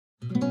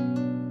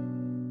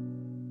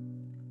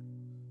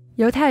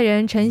犹太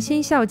人诚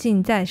心孝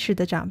敬在世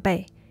的长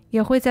辈，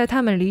也会在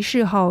他们离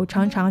世后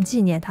常常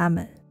纪念他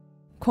们。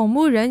孔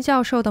慕仁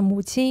教授的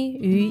母亲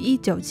于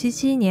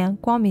1977年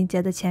光明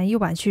节的前一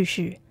晚去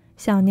世，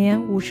享年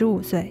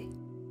55岁。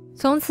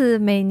从此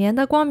每年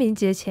的光明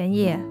节前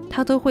夜，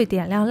他都会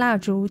点亮蜡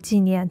烛纪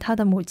念他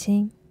的母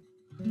亲。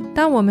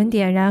当我们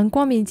点燃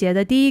光明节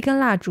的第一根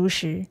蜡烛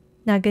时，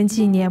那根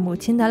纪念母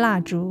亲的蜡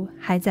烛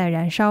还在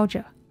燃烧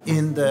着。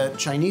In the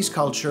Chinese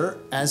culture,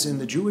 as in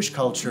the Jewish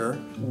culture,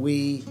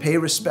 we pay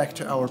respect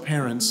to our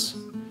parents,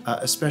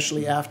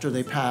 especially after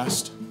they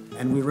passed,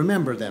 and we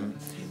remember them.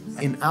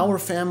 In our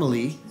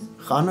family,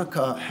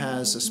 Hanukkah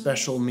has a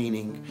special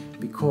meaning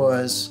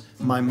because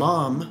my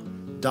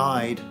mom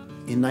died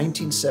in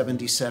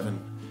 1977,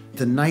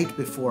 the night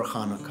before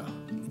Hanukkah.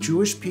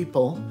 Jewish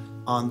people,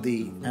 on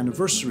the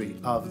anniversary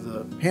of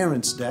the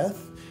parents'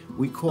 death,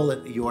 we call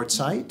it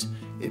Yahrzeit.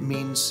 It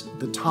means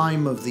the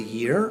time of the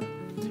year,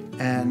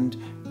 and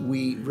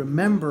we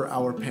remember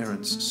our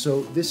parents.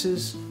 So this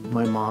is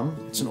my mom.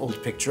 It's an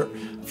old picture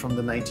from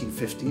the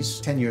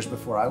 1950s, 10 years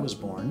before I was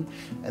born.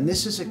 And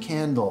this is a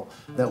candle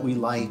that we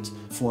light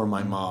for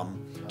my mom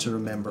to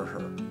remember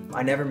her.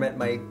 I never met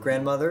my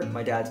grandmother,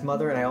 my dad's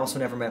mother, and I also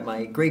never met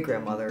my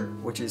great-grandmother,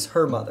 which is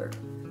her mother.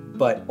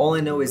 But all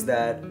I know is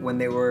that when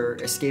they were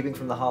escaping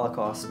from the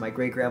Holocaust, my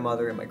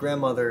great-grandmother and my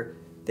grandmother,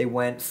 they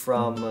went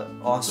from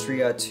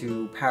Austria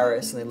to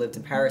Paris, and they lived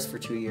in Paris for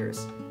 2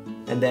 years.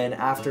 And then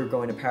after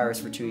going to Paris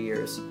for 2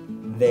 years,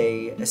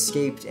 they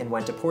escaped and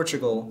went to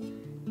Portugal.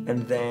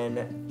 And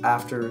then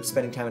after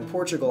spending time in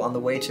Portugal, on the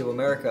way to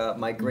America,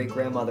 my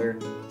great-grandmother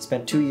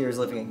spent 2 years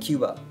living in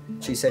Cuba.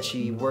 She said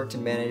she worked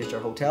and managed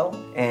our hotel,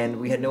 and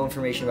we had no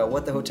information about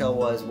what the hotel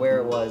was, where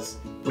it was.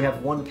 We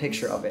have one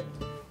picture of it.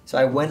 So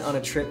I went on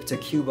a trip to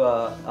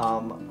Cuba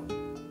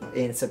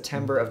in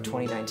September of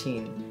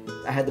 2019.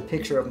 I had the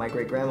picture of my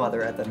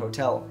great-grandmother at that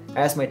hotel. I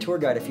asked my tour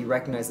guide if he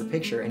recognized the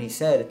picture, and he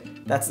said,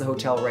 that's the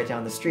hotel right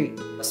down the street.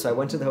 So I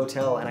went to the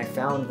hotel and I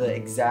found the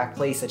exact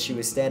place that she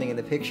was standing in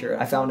the picture.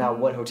 I found out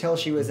what hotel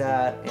she was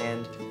at,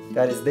 and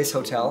that is this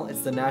hotel.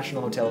 It's the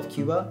National Hotel of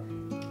Cuba.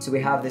 So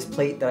we have this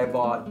plate that I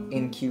bought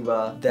in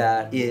Cuba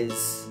that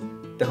is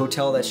the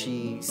hotel that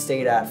she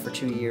stayed at for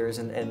 2 years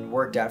and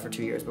worked at for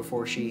 2 years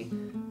before she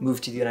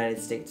moved to the United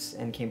States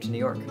and came to New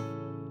York.